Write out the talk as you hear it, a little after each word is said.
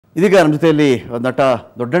ಇದೀಗ ನಮ್ಮ ಜೊತೆಯಲ್ಲಿ ನಟ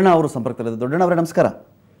ದೊಡ್ಡಣ್ಣ ಅವರು ಸಂಪರ್ಕದಲ್ಲಿದ್ದಾರೆ. ದೊಡ್ಡಣ್ಣ ಅವರೇ ನಮಸ್ಕಾರ.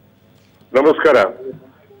 ನಮಸ್ಕಾರ.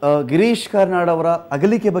 ಗಿರೀಶ್ ಕಾರ್ನಾಡ್ ಅವರ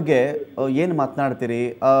ಅಗಲಿಕೆ ಬಗ್ಗೆ ಏನು ಮಾತನಾಡ್ತೀರಿ?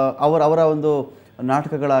 ಅವರ ಒಂದು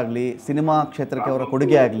ನಾಟಕಗಳಾಗಲಿ, ಸಿನಿಮಾ ಕ್ಷೇತ್ರಕ್ಕೆ ಅವರ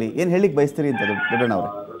ಕೊಡುಗೆ ಆಗಲಿ ಏನು ಹೇಳಿಕ್ಕೆ ಬಯಸ್ತೀರಿ ಅಂತ ದೊಡ್ಡಣ್ಣ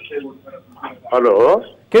ಅವರೇ? ಹಲೋ,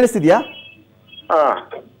 ಕೇಳಿಸ್ತಿದ್ಯಾ?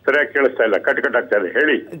 ಸರಿಯಾಗಿ ಕೇಳಿಸ್ತಾ ಇಲ್ಲ, ಕಟ್ ಆಗ್ತಾ ಇದೆ,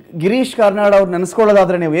 ಹೇಳಿ. ಗಿರೀಶ್ ಕಾರ್ನಾಡ್ ಅವ್ರು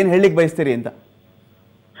ನೆನೆಸ್ಕೊಳ್ಳೋದಾದ್ರೆ ನೀವು ಏನು ಹೇಳಿಕ್ಕೆ ಬಯಸ್ತೀರಿ ಅಂತ?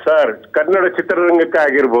 ಸರ್, ಕನ್ನಡ ಚಿತ್ರರಂಗಕ್ಕೆ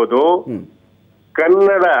ಆಗಿರ್ಬೋದು,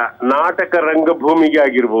 ಕನ್ನಡ ನಾಟಕ ರಂಗಭೂಮಿಗೆ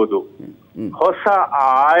ಆಗಿರ್ಬೋದು, ಹೊಸ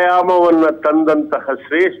ಆಯಾಮವನ್ನ ತಂದಂತಹ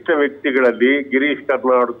ಶ್ರೇಷ್ಠ ವ್ಯಕ್ತಿಗಳಲ್ಲಿ ಗಿರೀಶ್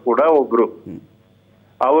ಕಾರ್ನಾಡ್ ಕೂಡ ಒಬ್ರು.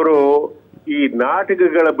 ಅವರು ಈ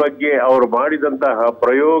ನಾಟಕಗಳ ಬಗ್ಗೆ ಅವರು ಮಾಡಿದಂತಹ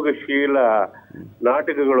ಪ್ರಯೋಗಶೀಲ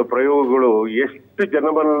ಪ್ರಯೋಗಗಳು ಎಷ್ಟು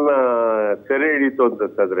ಜನವನ್ನ ಸೆರೆ ಹಿಡಿತು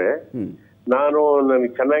ಅಂತಂದ್ರೆ, ನನಗೆ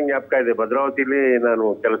ಚೆನ್ನಾಗಿ ಜ್ಞಾಪಕ ಇದೆ. ಭದ್ರಾವತಿಲಿ ನಾನು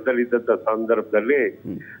ಕೆಲಸದಲ್ಲಿದ್ದಂತ ಸಂದರ್ಭದಲ್ಲಿ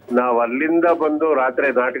ನಾವು ಅಲ್ಲಿಂದ ಬಂದು ರಾತ್ರಿ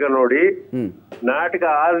ನಾಟಕ ನೋಡಿ, ನಾಟಕ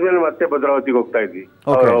ಆದ್ಮೇಲೆ ಮತ್ತೆ ಭದ್ರಾವತಿಗೆ ಹೋಗ್ತಾ ಇದ್ವಿ.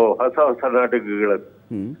 ಅವರು ಹೊಸ ಹೊಸ ನಾಟಕಗಳನ್ನು,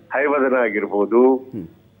 ಹೈವದನ ಆಗಿರ್ಬೋದು,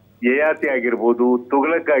 ಯಯಾತಿ ಆಗಿರ್ಬೋದು,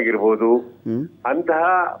 ತುಘಲಕ್ ಆಗಿರ್ಬೋದು, ಅಂತಹ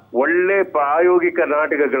ಒಳ್ಳೆ ಪ್ರಾಯೋಗಿಕ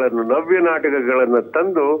ನಾಟಕಗಳನ್ನು, ನವ್ಯ ನಾಟಕಗಳನ್ನ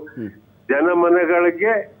ತಂದು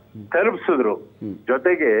ಜನಮನಗಳಿಗೆ ತಲುಪಿಸಿದ್ರು.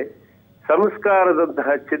 ಜೊತೆಗೆ ಸಂಸ್ಕಾರದಂತಹ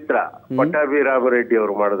ಚಿತ್ರ ಪಟ್ಟಾಭಿ ರಾಮರೆಡ್ಡಿ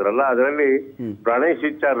ಅವರು ಮಾಡಿದ್ರಲ್ಲ, ಅದರಲ್ಲಿ ಪ್ರಾಣೇಶ್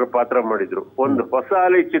ವಿಚಾರ ಪಾತ್ರ ಮಾಡಿದ್ರು. ಒಂದು ಹೊಸ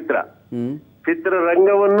ಅಲೆ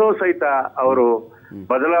ಚಿತ್ರರಂಗವನ್ನೂ ಸಹಿತ ಅವರು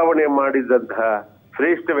ಬದಲಾವಣೆ ಮಾಡಿದಂತಹ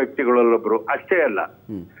ಶ್ರೇಷ್ಠ ವ್ಯಕ್ತಿಗಳಲ್ಲೊಬ್ರು. ಅಷ್ಟೇ ಅಲ್ಲ,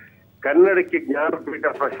 ಕನ್ನಡಕ್ಕೆ ಜ್ಞಾನಪೀಠ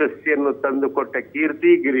ಪ್ರಶಸ್ತಿಯನ್ನು ತಂದು ಕೊಟ್ಟ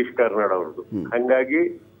ಕೀರ್ತಿ ಗಿರೀಶ್ ಕಾರ್ನಾಡ್ ಅವ್ರದ್ದು. ಹಂಗಾಗಿ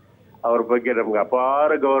ಅವ್ರ ಬಗ್ಗೆ ನಮ್ಗೆ ಅಪಾರ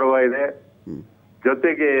ಗೌರವ ಇದೆ.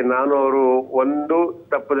 ಜೊತೆಗೆ ನಾನು ಅವರು ಒಂದು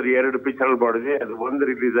ತಪ್ಪದ್ರೆ 2 ಪಿಕ್ಚರ್ ಮಾಡಿದ್ವಿ. ಅದು ಒಂದು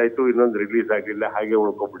ರಿಲೀಸ್ ಆಯ್ತು, ಇನ್ನೊಂದು ರಿಲೀಸ್ ಆಗ್ಲಿಲ್ಲ, ಹಾಗೆ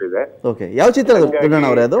ಉಳ್ಕೊಂಡ್ಬಿಟ್ಟಿದೆ.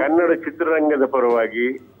 ಕನ್ನಡ ಚಿತ್ರರಂಗದ ಪರವಾಗಿ,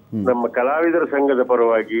 ನಮ್ಮ ಕಲಾವಿದರ ಸಂಘದ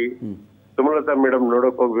ಪರವಾಗಿ ಸುಮಲತಾ ಮೇಡಮ್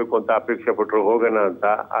ನೋಡಕ್ ಹೋಗ್ಬೇಕು ಅಂತ ಅಪೇಕ್ಷೆ ಪಟ್ರು, ಹೋಗೋಣ ಅಂತ.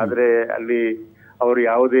 ಆದ್ರೆ ಅಲ್ಲಿ ಅವರು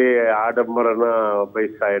ಯಾವುದೇ ಆಡಂಬರನ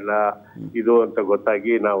ಬಯಸ್ತಾ ಇಲ್ಲ ಇದು ಅಂತ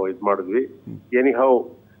ಗೊತ್ತಾಗಿ ನಾವು ಇದ್ ಮಾಡಿದ್ವಿ. ಎನಿಹೌ,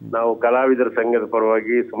 ನಾವು ಕಲಾವಿದರ ಸಂಘದ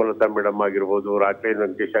ಪರವಾಗಿ ಸುಮಲತಾ ಮೇಡಮ್ ಆಗಿರ್ಬೋದು, ರಾಕ್ಲೈನ್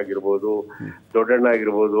ವೆಂಕಟೇಶ್ ಆಗಿರ್ಬೋದು, ದೊಡ್ಡಣ್ಣ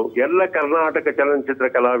ಆಗಿರ್ಬೋದು, ಎಲ್ಲ ಕರ್ನಾಟಕ ಚಲನಚಿತ್ರ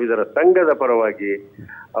ಕಲಾವಿದರ ಸಂಘದ ಪರವಾಗಿ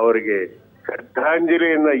ಅವರಿಗೆ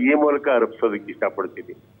ಶ್ರದ್ಧಾಂಜಲಿಯನ್ನ ಈ ಮೂಲಕ ಅರ್ಪಿಸೋದಕ್ಕೆ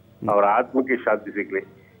ಇಷ್ಟಪಡ್ತೀನಿ. ಅವರ ಆತ್ಮಕ್ಕೆ ಶಾಂತಿ ಸಿಗ್ಲಿ.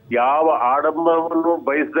 ಯಾವ ಆಡಂಬರವನ್ನು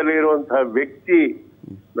ಬಯಸದಲ್ಲೇ ಇರುವಂತಹ ವ್ಯಕ್ತಿ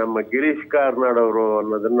ನಮ್ಮ ಗಿರೀಶ್ ಕಾರ್ನಾಡ್ ಅವರು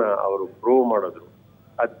ಅನ್ನೋದನ್ನ ಅವರು ಪ್ರೂವ್ ಮಾಡಿದ್ರು.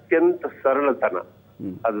 ಅತ್ಯಂತ ಸರಳತನ,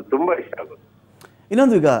 ಅದು ತುಂಬಾ ಇಷ್ಟ ಆಗುತ್ತೆ.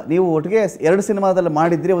 ಇನ್ನೊಂದು, ಈಗ ನೀವು ಒಟ್ಟಿಗೆ 2 ಸಿನಿಮಾದಲ್ಲಿ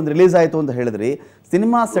ಮಾಡಿದ್ರಿ, ಒಂದು ರಿಲೀಸ್ ಆಯಿತು ಅಂತ ಹೇಳಿದ್ರಿ.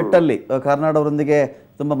 ಸಿನಿಮಾ ಸೆಟ್ ಅಲ್ಲಿ ಕಾರ್ನಾಡ್ ಅವರೊಂದಿಗೆ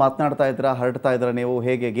ತುಂಬಾ ಮಾತನಾಡ್ತಾ ಇದ್ರ, ಹರಡ್ತಾ ಇದ್ರ, ನೀವು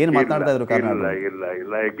ಹೇಗೆ ಏನು ಮಾತನಾಡ್ತಾ ಇದ್ರು ಕಾರ್ನಾಡ್?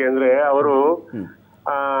 ಇಲ್ಲ, ಯಾಕೆಂದ್ರೆ ಅವರು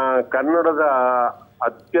ಕನ್ನಡದ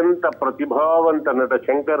ಅತ್ಯಂತ ಪ್ರತಿಭಾವಂತ ನಟ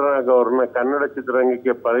ಶಂಕರ್ ನಾಗ್ ಅವ್ರನ್ನ ಕನ್ನಡ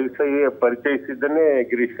ಚಿತ್ರರಂಗಕ್ಕೆ ಪರಿಚಯಿಸಿದ್ದನೇ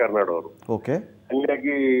ಗಿರೀಶ್ ಕಾರ್ನಾಡ್ ಅವರು.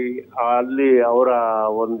 ಹಂಗಾಗಿ ಅಲ್ಲಿ ಅವರ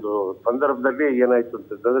ಒಂದು ಸಂದರ್ಭದಲ್ಲಿ ಏನಾಯ್ತು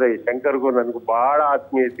ಅಂತಂದ್ರೆ, ಶಂಕರ್ಗೂ ನನಗೂ ಬಹಳ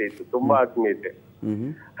ಆತ್ಮೀಯತೆ ಇತ್ತು, ತುಂಬಾ ಆತ್ಮೀಯತೆ.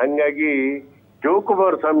 ಹಂಗಾಗಿ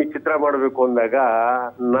ಜೋಕುಮಾರ್ ಸ್ವಾಮಿ ಚಿತ್ರ ಮಾಡಬೇಕು ಅಂದಾಗ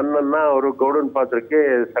ನನ್ನನ್ನ ಅವರು ಗೌಡನ್ ಪಾತ್ರಕ್ಕೆ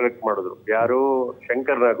ಸೆಲೆಕ್ಟ್ ಮಾಡಿದ್ರು. ಯಾರು?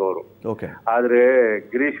 ಶಂಕರ್ ನಾಗ್ ಅವರು. ಆದ್ರೆ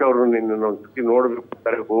ಗಿರೀಶ್ ಅವರು ನಿನ್ನ ಒಂದ್ಸತಿ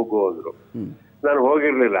ನೋಡ್ಬೇಕು, ಹೋಗು ಅಂದ್ರು. ನಾನು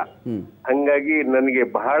ಹೋಗಿರ್ಲಿಲ್ಲ. ಹಂಗಾಗಿ ನನಗೆ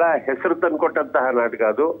ಬಹಳ ಹೆಸರು ತಂದ್ಕೊಟ್ಟಂತಹ ನಾಟಕ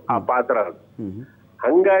ಅದು, ಆ ಪಾತ್ರ ಅದು.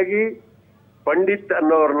 ಹಂಗಾಗಿ ಪಂಡಿತ್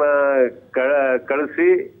ಅನ್ನೋರ್ನ ಕಳಿಸಿ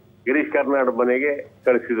ಗಿರೀಶ್ ಕಾರ್ನಾಡ್ ಮನೆಗೆ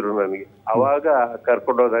ಕಳಿಸಿದ್ರು ನನಗೆ. ಅವಾಗ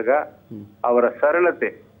ಕರ್ಕೊಂಡೋದಾಗ ಅವರ ಸರಳತೆ,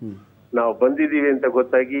 ನಾವು ಬಂದಿದ್ದೀವಿ ಅಂತ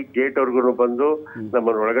ಗೊತ್ತಾಗಿ ಗೇಟ್ ವರ್ಗು ಬಂದು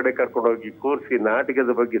ನಮ್ಮನ್ನು ಒಳಗಡೆ ಕರ್ಕೊಂಡೋಗಿ ಕೂರಿಸಿ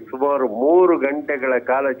ನಾಟಕದ ಬಗ್ಗೆ ಸುಮಾರು 3 ಗಂಟೆಗಳ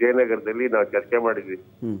ಕಾಲ ಜಯನಗರದಲ್ಲಿ ನಾವು ಚರ್ಚೆ ಮಾಡಿದ್ವಿ.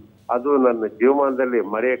 ಅದು ನನ್ನ ಜೀವಮಾನದಲ್ಲಿ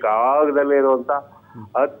ಮರೆಯಕ್ಕಾಗದಲ್ಲೇ ಇರುವಂತ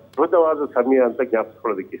ಅದ್ಭುತವಾದ ಸಮಯ ಅಂತ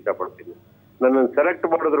ಜ್ಞಾಪಿಸ್ಕೊಳ್ಳೋದಕ್ಕೆ ಇಷ್ಟಪಡ್ತೀನಿ. ನನ್ನನ್ನು ಸೆಲೆಕ್ಟ್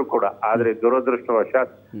ಮಾಡಿದ್ರು ಕೂಡ, ಆದ್ರೆ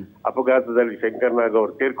ದುರದೃಷ್ಟವಶಾತ್ ಅಪಘಾತದಲ್ಲಿ ಶಂಕರ್ ನಾಗ್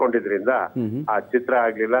ಅವರು ತೀರ್ಕೊಂಡಿದ್ರಿಂದ ಆ ಚಿತ್ರ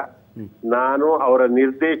ಆಗ್ಲಿಲ್ಲ. ನಾನು ಅವರ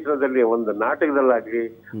ನಿರ್ದೇಶನದಲ್ಲಿ ಒಂದು ನಾಟಕದಲ್ಲಾಗ್ಲಿ,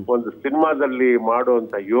 ಒಂದು ಸಿನಿಮಾದಲ್ಲಿ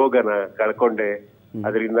ಮಾಡುವಂತ ಯೋಗನ ಕಳ್ಕೊಂಡೆ.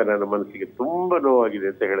 ಅದರಿಂದ ನನ್ನ ಮನಸ್ಸಿಗೆ ತುಂಬಾ ನೋವಾಗಿದೆ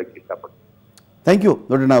ಅಂತ ಹೇಳಕ್ ಇಷ್ಟಪಡ್ತೀನಿ. ಥ್ಯಾಂಕ್ ಯು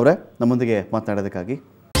ದೊಡ್ಡಣ್ಣ ಅವರೇ, ನಮ್ಮೊಂದಿಗೆ ಮಾತನಾಡೋದಕ್ಕಾಗಿ.